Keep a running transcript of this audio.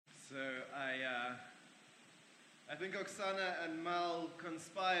think Oksana and Mal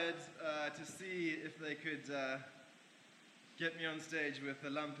conspired to see if they could get me on stage with a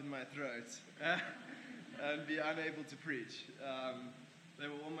lump in my throat and be unable to preach. They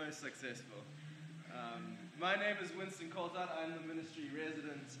were almost successful. My name is Winston Coulthard. I'm the ministry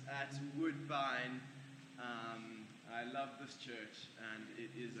resident at Woodbine. I love this church, and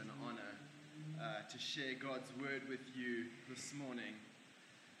it is an honor to share God's word with you this morning.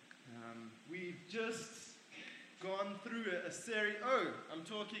 We've just gone through a series. Oh, I'm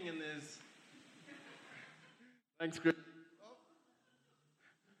talking and there's... Thanks, Greg.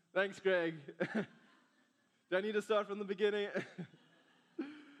 Thanks, Greg. Do I need to start from the beginning?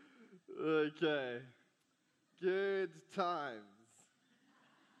 Okay. Good times.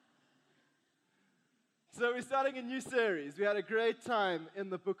 So we're starting a new series. We had a great time in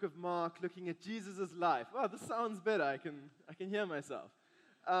the book of Mark looking at Jesus' life. Wow, this sounds better. I can hear myself.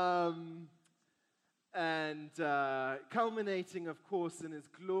 And culminating, of course, in his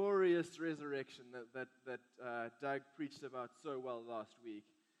glorious resurrection that Doug preached about so well last week.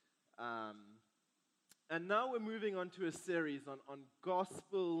 And now we're moving on to a series on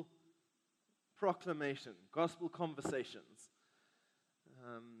gospel proclamation, gospel conversations.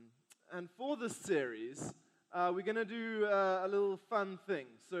 And for this series, we're going to do a little fun thing.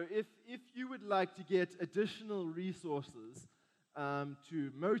 So if you would like to get additional resources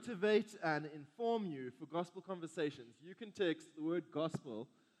to motivate and inform you for gospel conversations, you can text the word gospel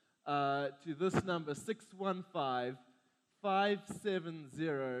to this number,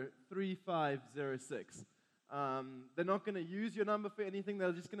 615-570-3506. They're not going to use your number for anything.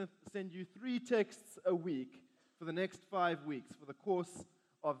 They're just going to send you 3 texts a week for the next 5 weeks for the course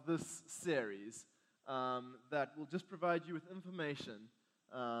of this series that will just provide you with information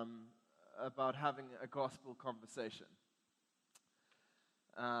about having a gospel conversation.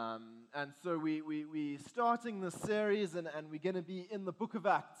 And so we're starting this series, and we're going to be in the book of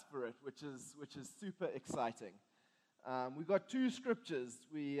Acts for it, which is super exciting. We've got 2 scriptures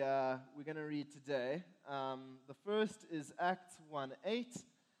we're going to read today. The first is Acts 1:8,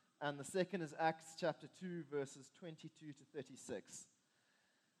 and the second is Acts chapter 2, verses 22 to 36.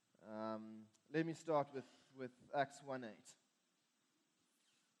 Let me start with Acts 1:8.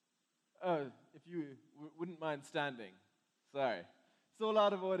 Oh, if you wouldn't mind standing. Sorry. It's all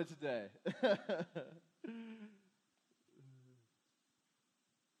out of order today.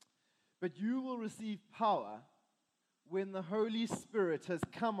 But you will receive power when the Holy Spirit has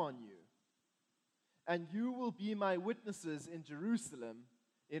come on you, and you will be my witnesses in Jerusalem,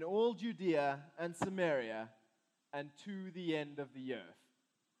 in all Judea and Samaria, and to the end of the earth.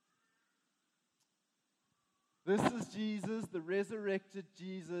 This is Jesus, the resurrected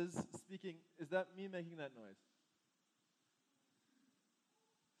Jesus, speaking. Is that me making that noise?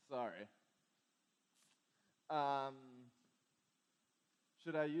 Sorry.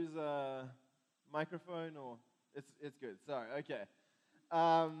 Should I use a microphone or... It's good. Sorry. Okay.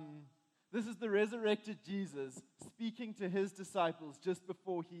 This is the resurrected Jesus speaking to his disciples just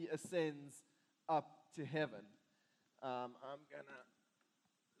before he ascends up to heaven. I'm going to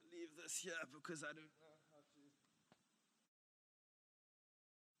leave this here because I don't know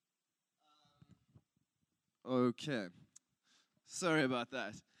how to... Okay. Sorry about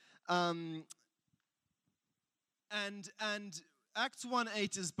that. And Acts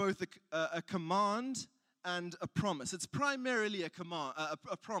 1:8 is both a command and a promise. It's primarily a command,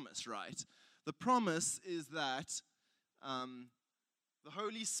 a promise, right? The promise is that the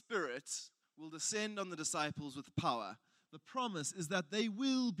Holy Spirit will descend on the disciples with power. The promise is that they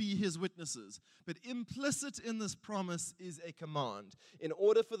will be his witnesses. But implicit in this promise is a command. In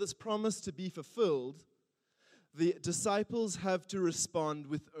order for this promise to be fulfilled, the disciples have to respond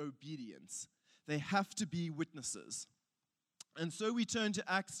with obedience. They have to be witnesses. And so we turn to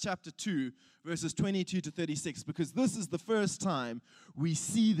Acts chapter 2, verses 22 to 36, because this is the first time we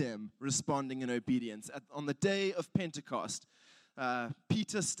see them responding in obedience. On the day of Pentecost,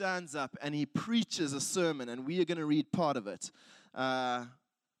 Peter stands up and he preaches a sermon, and we are going to read part of it,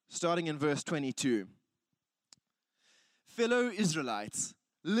 starting in verse 22. Fellow Israelites,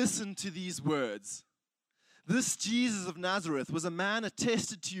 listen to these words. This Jesus of Nazareth was a man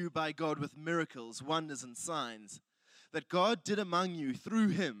attested to you by God with miracles, wonders, and signs that God did among you through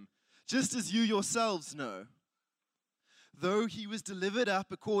him, just as you yourselves know. Though he was delivered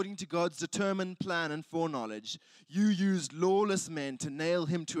up according to God's determined plan and foreknowledge, you used lawless men to nail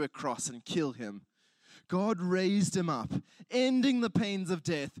him to a cross and kill him. God raised him up, ending the pains of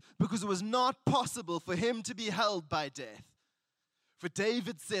death, because it was not possible for him to be held by death. For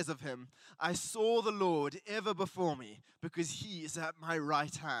David says of him, I saw the Lord ever before me, because he is at my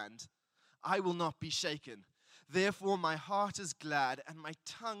right hand. I will not be shaken. Therefore my heart is glad and my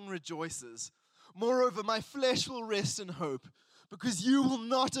tongue rejoices. Moreover, my flesh will rest in hope, because you will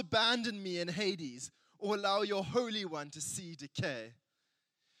not abandon me in Hades or allow your Holy One to see decay.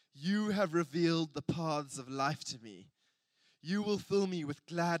 You have revealed the paths of life to me. You will fill me with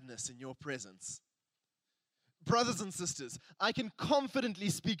gladness in your presence. Brothers and sisters, I can confidently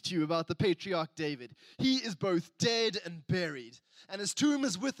speak to you about the patriarch David. He is both dead and buried, and his tomb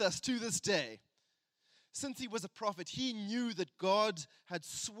is with us to this day. Since he was a prophet, he knew that God had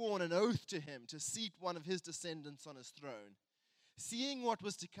sworn an oath to him to seat one of his descendants on his throne. Seeing what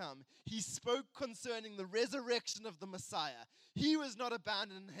was to come, he spoke concerning the resurrection of the Messiah. He was not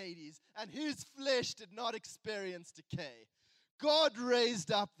abandoned in Hades, and his flesh did not experience decay. God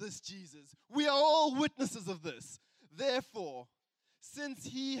raised up this Jesus. We are all witnesses of this. Therefore, since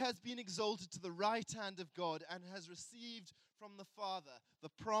he has been exalted to the right hand of God and has received from the Father the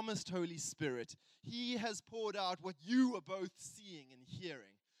promised Holy Spirit, he has poured out what you are both seeing and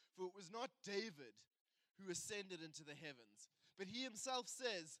hearing. For it was not David who ascended into the heavens, but he himself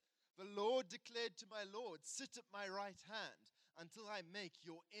says, "The Lord declared to my Lord, 'Sit at my right hand until I make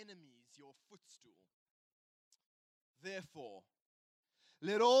your enemies your footstool.' Therefore,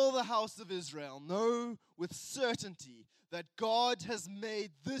 let all the house of Israel know with certainty that God has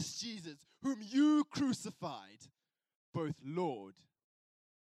made this Jesus, whom you crucified, both Lord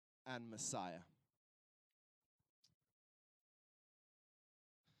and Messiah."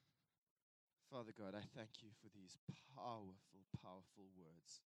 Father God, I thank you for these powerful, powerful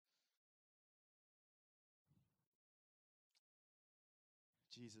words.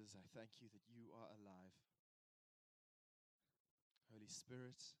 Jesus, I thank you that you are alive. Holy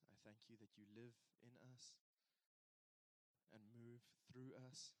Spirit, I thank you that you live in us and move through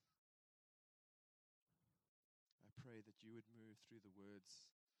us. I pray that you would move through the words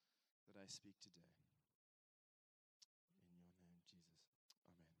that I speak today. In your name, Jesus.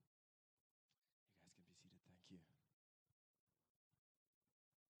 Amen. You guys can be seated. Thank you.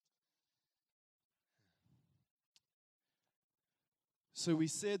 So we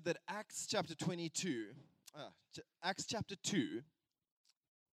said that Acts chapter 2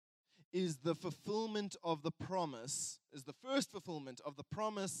 is the fulfillment of the promise, is the first fulfillment of the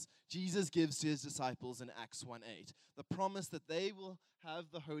promise Jesus gives to his disciples in Acts 1:8. The promise that they will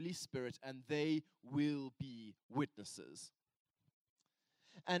have the Holy Spirit and they will be witnesses.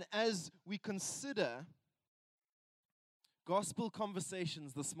 And as we consider gospel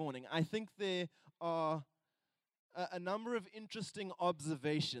conversations this morning, I think there are a number of interesting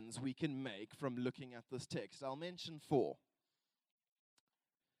observations we can make from looking at this text. I'll mention 4.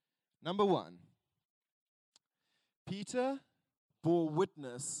 Number 1, Peter bore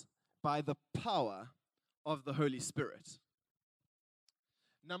witness by the power of the Holy Spirit.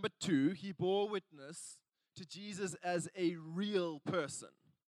 Number 2, he bore witness to Jesus as a real person.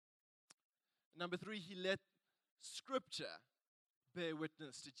 Number 3, he let Scripture bear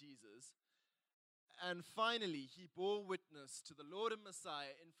witness to Jesus. And finally, he bore witness to the Lord and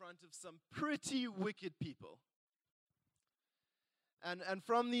Messiah in front of some pretty wicked people. And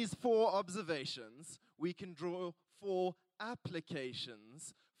from these 4 observations, we can draw 4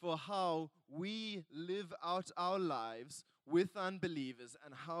 applications for how we live out our lives with unbelievers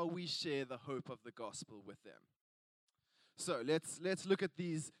and how we share the hope of the gospel with them. So let's look at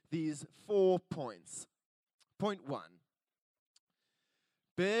these 4 points. Point 1,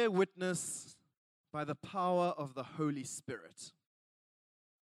 bear witness by the power of the Holy Spirit.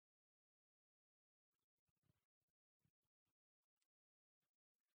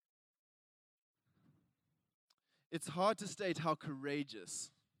 It's hard to state how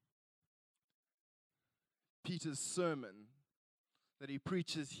courageous Peter's sermon that he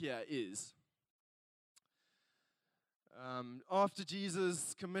preaches here is. After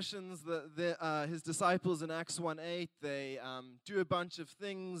Jesus commissions his disciples in Acts 1:8, they do a bunch of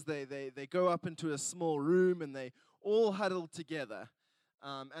things. They go up into a small room and they all huddle together.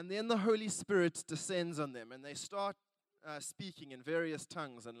 And then the Holy Spirit descends on them and they start speaking in various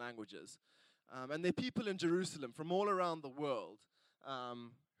tongues and languages. And they're people in Jerusalem from all around the world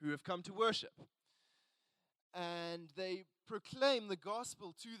who have come to worship. And they proclaim the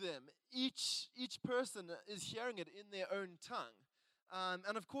gospel to them. Each person is hearing it in their own tongue.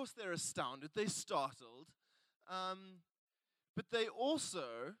 And of course they're astounded, they're startled. But they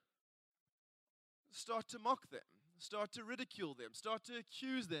also start to mock them, start to ridicule them, start to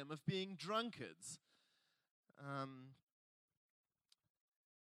accuse them of being drunkards.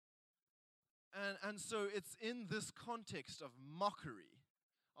 And so it's in this context of mockery,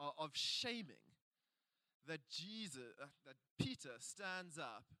 of shaming, that Peter stands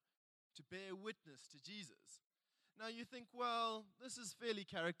up to bear witness to Jesus. Now you think, well, this is fairly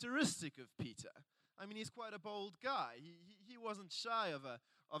characteristic of Peter. I mean, he's quite a bold guy. He wasn't shy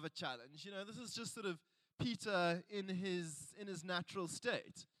of a challenge. You know, this is just sort of Peter in his natural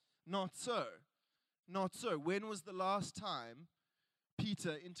state. Not so. Not so. When was the last time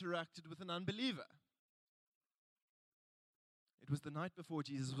Peter interacted with an unbeliever? It was the night before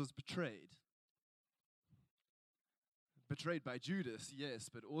Jesus was betrayed. Betrayed by Judas, yes,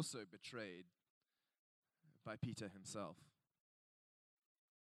 but also betrayed by Peter himself.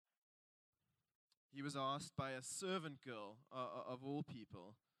 He was asked by a servant girl of all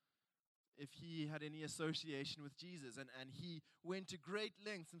people if he had any association with Jesus, and he went to great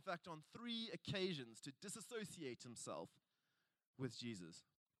lengths, in fact on 3 occasions, to disassociate himself with Jesus.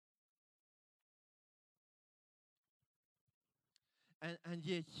 And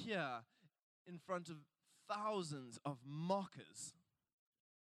yet here, in front of thousands of mockers,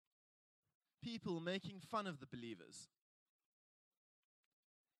 people making fun of the believers,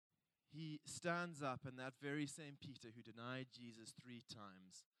 he stands up, and that very same Peter who denied Jesus 3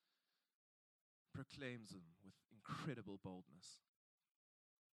 times proclaims him with incredible boldness.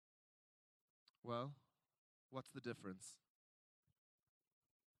 Well, what's the difference?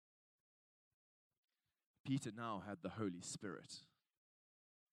 Peter now had the Holy Spirit.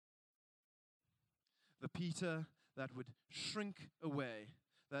 The Peter that would shrink away,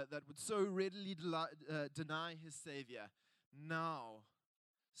 that would so readily deny his Savior, now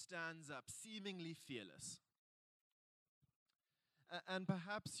stands up seemingly fearless. And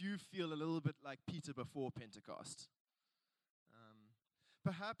perhaps you feel a little bit like Peter before Pentecost.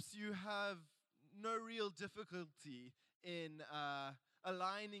 Perhaps you have no real difficulty in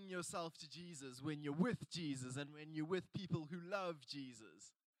aligning yourself to Jesus when you're with Jesus and when you're with people who love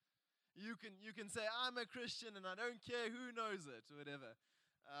Jesus. You can say, I'm a Christian and I don't care who knows it, or whatever.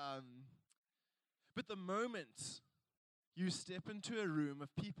 But the moment you step into a room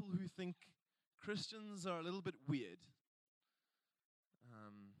of people who think Christians are a little bit weird,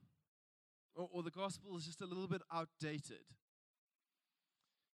 or the gospel is just a little bit outdated,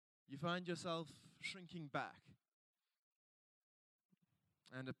 you find yourself shrinking back.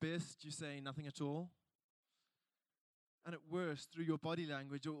 And at best, you say nothing at all. And at worst, through your body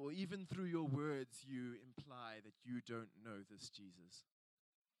language or even through your words, you imply that you don't know this Jesus.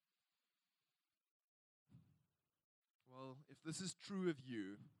 Well, if this is true of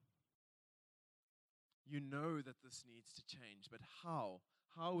you, you know that this needs to change. But how?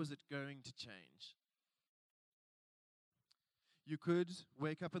 How is it going to change? You could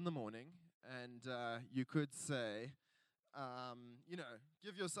wake up in the morning and you could say,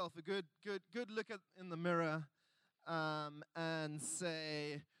 give yourself a good look in the mirror and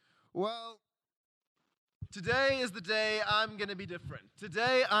say, well, today is the day I'm going to be different.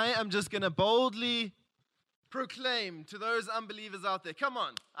 Today I am just going to boldly proclaim to those unbelievers out there, come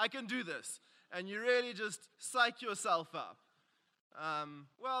on, I can do this. And you really just psych yourself up.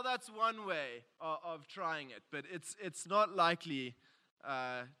 Well, that's one way of trying it, but it's not likely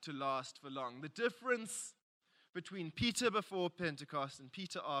to last for long. The difference between Peter before Pentecost and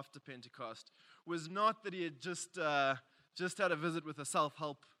Peter after Pentecost was not that he had just had a visit with a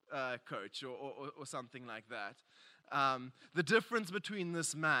self-help coach or something like that. The difference between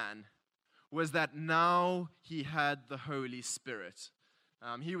this man was that now he had the Holy Spirit.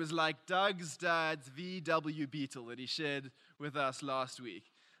 He was like Doug's dad's VW Beetle that he shared with us last week.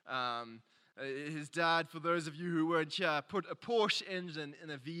 His dad, for those of you who weren't here, put a Porsche engine in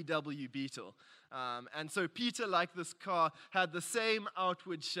a VW Beetle. And so Peter, like this car, had the same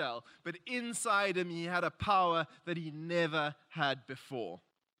outward shell, but inside him he had a power that he never had before.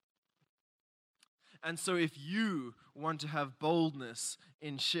 And so if you want to have boldness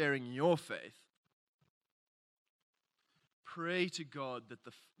in sharing your faith, pray to God that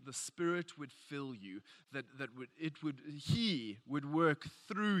the Spirit would fill you, that He would work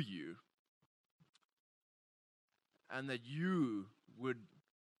through you, and that you would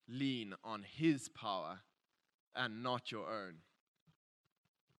lean on His power and not your own.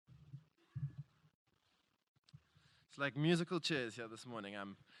 It's like musical chairs here this morning.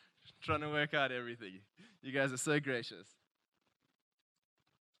 I'm trying to work out everything. You guys are so gracious.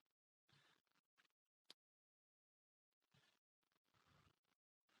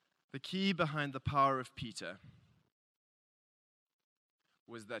 The key behind the power of Peter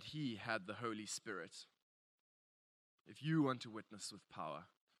was that he had the Holy Spirit. If you want to witness with power,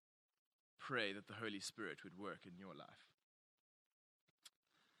 pray that the Holy Spirit would work in your life.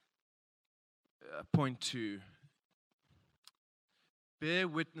 Point 2. Bear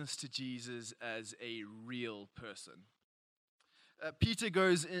witness to Jesus as a real person. Peter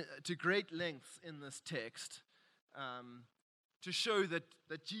goes to great lengths in this text to show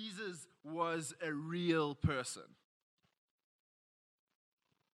that Jesus was a real person.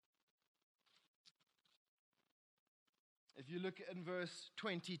 If you look in verse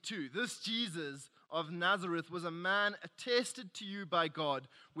 22, this Jesus of Nazareth was a man attested to you by God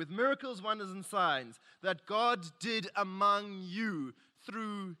with miracles, wonders, and signs that God did among you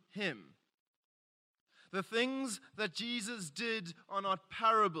through him. The things that Jesus did are not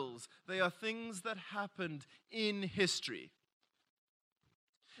parables. They are things that happened in history.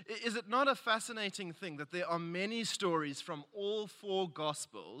 Is it not a fascinating thing that there are many stories from all four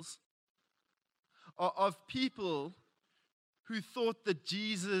Gospels of people who thought that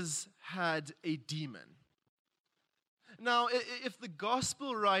Jesus had a demon? Now, if the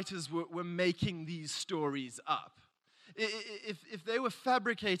Gospel writers were making these stories up, if they were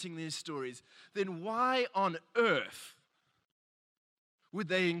fabricating these stories, then why on earth would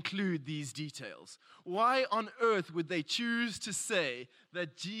they include these details? Why on earth would they choose to say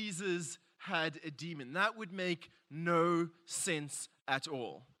that Jesus had a demon? That would make no sense at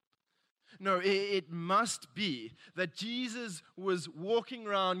all. No, it must be that Jesus was walking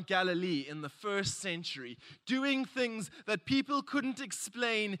around Galilee in the first century, doing things that people couldn't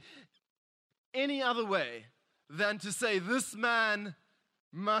explain any other way than to say this man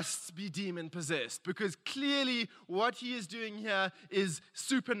must be demon-possessed, because clearly what he is doing here is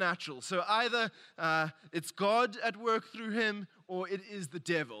supernatural. So either it's God at work through him, or it is the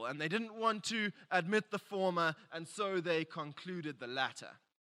devil. And they didn't want to admit the former, and so they concluded the latter.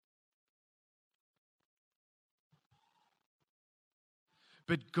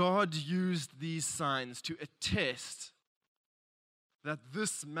 But God used these signs to attest that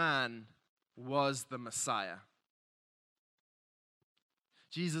this man was the Messiah.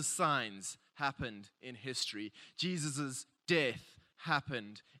 Jesus' signs happened in history. Jesus' death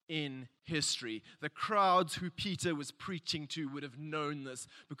happened in history. The crowds who Peter was preaching to would have known this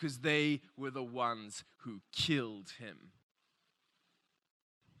because they were the ones who killed him.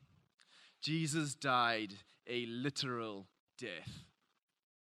 Jesus died a literal death.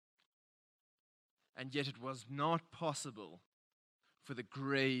 And yet it was not possible for the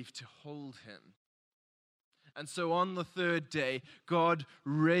grave to hold him. And so on the third day, God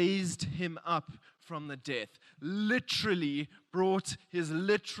raised him up from the death, literally brought his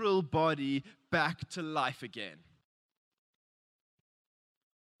literal body back to life again.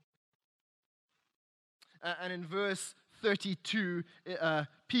 And in verse 32,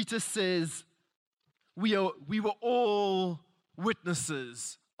 Peter says, we were all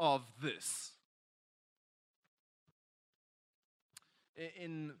witnesses of this.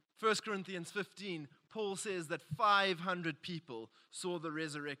 In 1 Corinthians 15, Paul says that 500 people saw the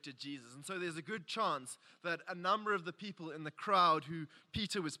resurrected Jesus. And so there's a good chance that a number of the people in the crowd who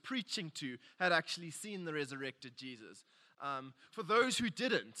Peter was preaching to had actually seen the resurrected Jesus. For those who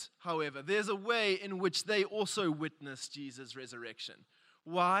didn't, however, there's a way in which they also witnessed Jesus' resurrection.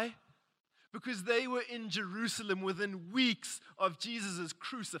 Why? Because they were in Jerusalem within weeks of Jesus'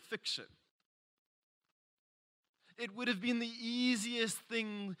 crucifixion. It would have been the easiest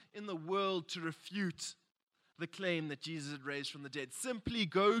thing in the world to refute the claim that Jesus had raised from the dead. Simply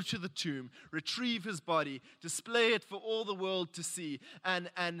go to the tomb, retrieve his body, display it for all the world to see,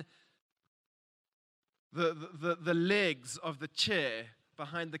 and the legs of the chair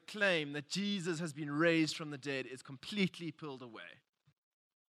behind the claim that Jesus has been raised from the dead is completely pulled away.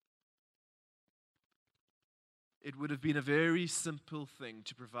 It would have been a very simple thing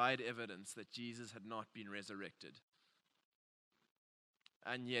to provide evidence that Jesus had not been resurrected.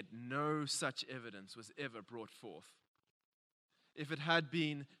 And yet no such evidence was ever brought forth. If it had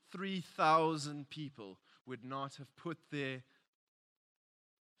been, 3,000 people would not have put their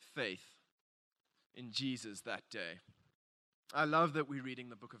faith in Jesus that day. I love that we're reading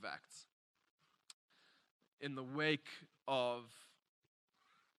the book of Acts. In the wake of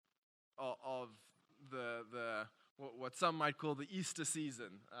the what some might call the Easter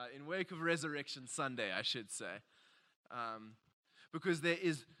season, in wake of Resurrection Sunday, I should say. Because there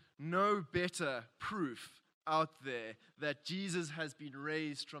is no better proof out there that Jesus has been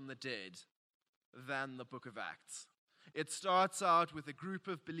raised from the dead than the book of Acts. It starts out with a group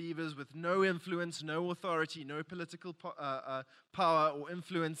of believers with no influence, no authority, no political power or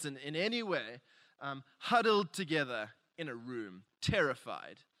influence in any way, huddled together in a room,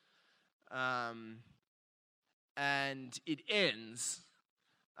 terrified. And it ends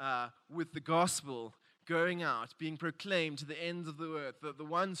with the gospel going out, being proclaimed to the ends of the earth, the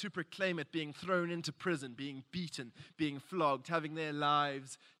ones who proclaim it being thrown into prison, being beaten, being flogged, having their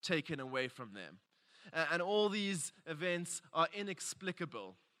lives taken away from them. And all these events are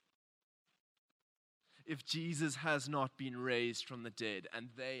inexplicable. if Jesus has not been raised from the dead and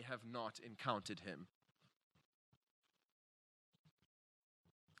they have not encountered him.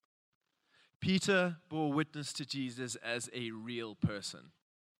 Peter bore witness to Jesus as a real person,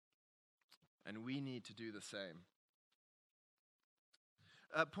 and we need to do the same.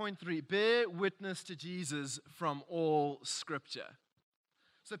 Point 3, bear witness to Jesus from all Scripture.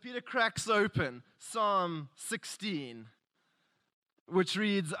 So Peter cracks open Psalm 16, which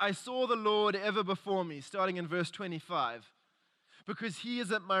reads, I saw the Lord ever before me, starting in verse 25. Because he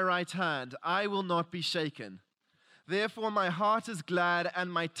is at my right hand, I will not be shaken. Therefore my heart is glad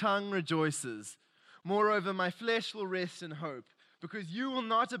and my tongue rejoices. Moreover, my flesh will rest in hope, because you will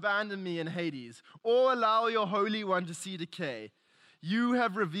not abandon me in Hades, or allow your Holy One to see decay. You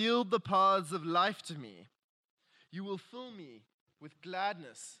have revealed the paths of life to me. You will fill me with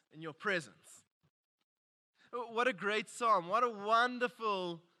gladness in your presence. What a great psalm. What a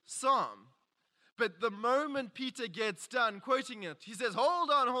wonderful psalm. But the moment Peter gets done quoting it, he says, hold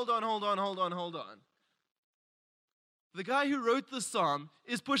on. The guy who wrote the psalm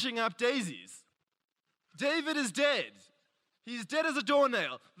is pushing up daisies. David is dead. He's dead as a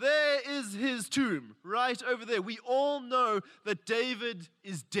doornail. There is his tomb right over there. We all know that David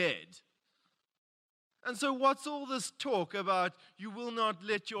is dead. And so what's all this talk about you will not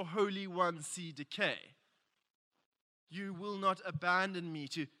let your Holy One see decay? You will not abandon me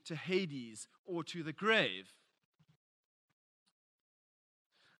to Hades or to the grave.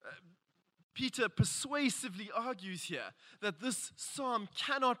 Peter persuasively argues here that this psalm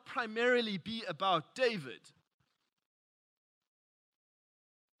cannot primarily be about David.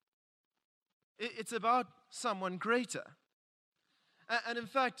 It's about someone greater. And in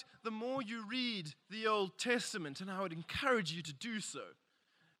fact, the more you read the Old Testament, and I would encourage you to do so,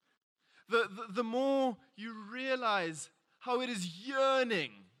 the more you realize how it is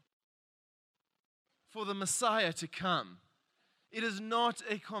yearning for the Messiah to come. It is not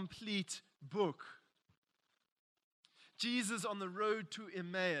a complete book. Jesus on the road to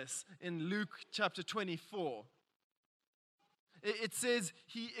Emmaus in Luke chapter 24, it says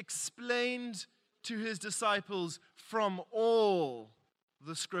he explained to his disciples from all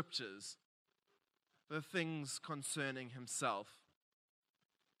the scriptures the things concerning himself.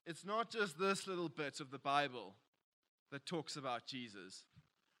 It's not just this little bit of the Bible that talks about Jesus.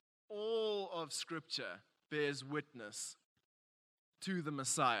 All of Scripture bears witness to the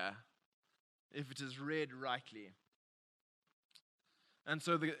Messiah if it is read rightly. And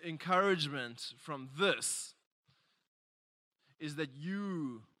so the encouragement from this is that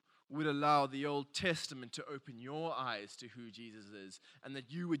you would allow the Old Testament to open your eyes to who Jesus is, and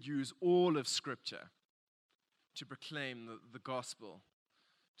that you would use all of Scripture to proclaim the gospel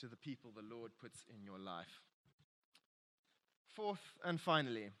to the people the Lord puts in your life. Fourth and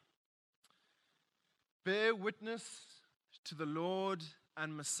finally, bear witness to the Lord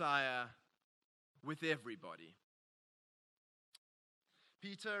and Messiah with everybody.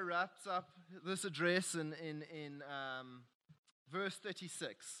 Peter wraps up this address in verse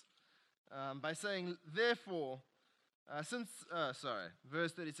 36 by saying, verse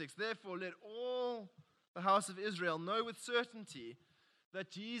 36, therefore let all the house of Israel know with certainty that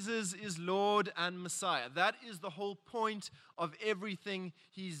Jesus is Lord and Messiah. That is the whole point of everything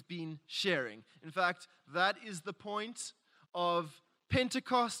he's been sharing. In fact, that is the point of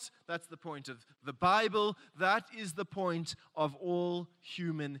Pentecost. That's the point of the Bible. That is the point of all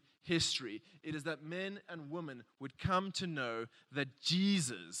human history. It is that men and women would come to know that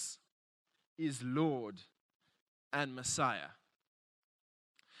Jesus is Lord and Messiah.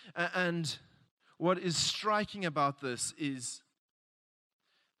 And what is striking about this is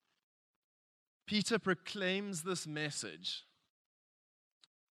Peter proclaims this message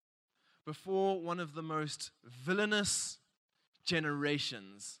before one of the most villainous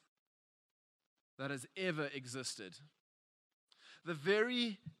generations that has ever existed. The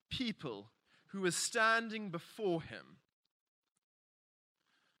very people who were standing before him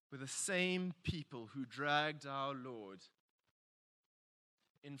were the same people who dragged our Lord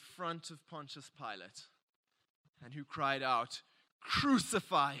in front of Pontius Pilate and who cried out,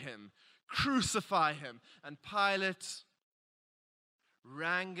 "Crucify him! Crucify him!" And Pilate,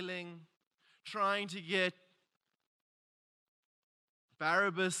 wrangling, trying to get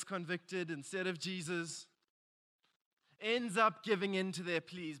Barabbas convicted instead of Jesus, ends up giving in to their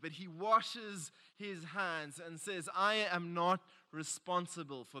pleas, but he washes his hands and says, "I am not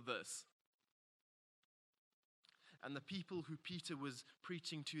responsible for this." And the people who Peter was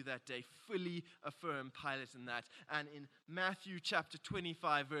preaching to that day fully affirm Pilate in that. And in Matthew chapter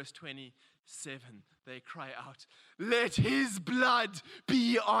 25, verse 27, they cry out, "Let his blood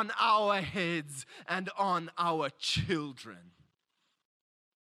be on our heads and on our children."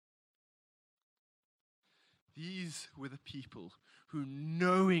 These were the people who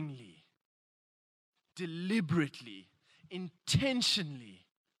knowingly, deliberately, intentionally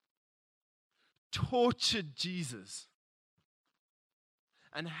tortured Jesus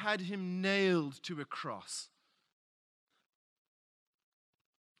and had him nailed to a cross.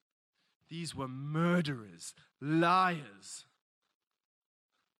 These were murderers, liars,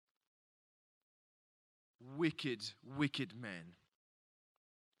 wicked, wicked men.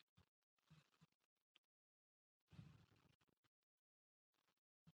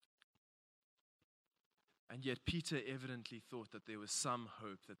 And yet Peter evidently thought that there was some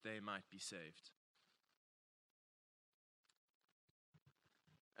hope that they might be saved.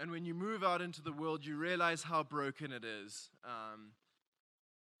 And when you move out into the world, you realize how broken it is.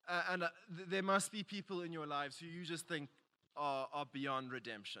 There must be people in your lives who you just think are beyond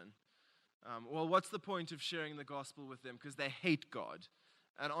redemption. Well, what's the point of sharing the gospel with them? Because they hate God.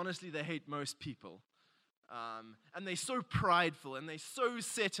 And honestly, they hate most people. And they're so prideful, and they're so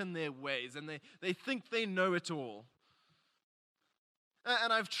set in their ways, and they think they know it all.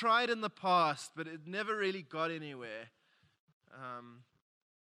 And I've tried in the past, but it never really got anywhere.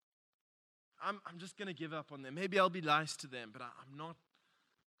 I'm just going to give up on them. Maybe I'll be nice to them, but I'm not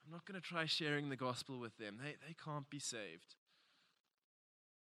going to try sharing the gospel with them. They can't be saved.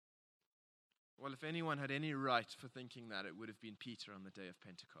 Well, if anyone had any right for thinking that, it would have been Peter on the day of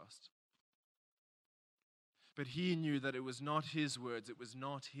Pentecost. But he knew that it was not his words, it was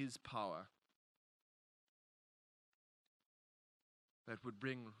not his power that would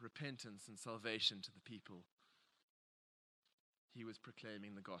bring repentance and salvation to the people he was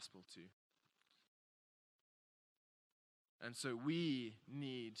proclaiming the gospel to. And so we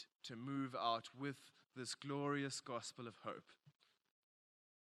need to move out with this glorious gospel of hope.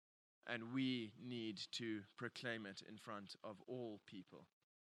 And we need to proclaim it in front of all people.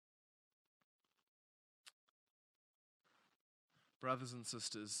 Brothers and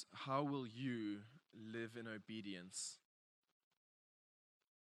sisters, how will you live in obedience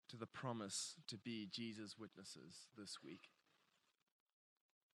to the promise to be Jesus' witnesses this week?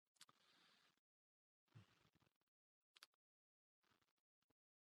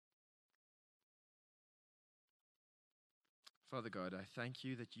 Father God, I thank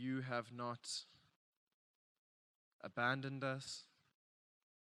you that you have not abandoned us.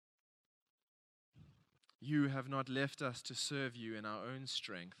 You have not left us to serve you in our own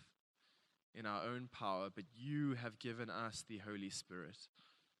strength, in our own power, but you have given us the Holy Spirit.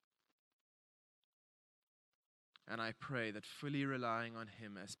 And I pray that fully relying on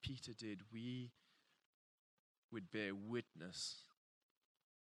him, as Peter did, we would bear witness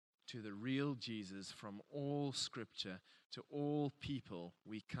to the real Jesus from all Scripture, to all people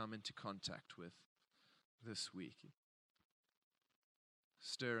we come into contact with this week.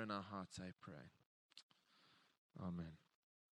 Stir in our hearts, I pray. Amen.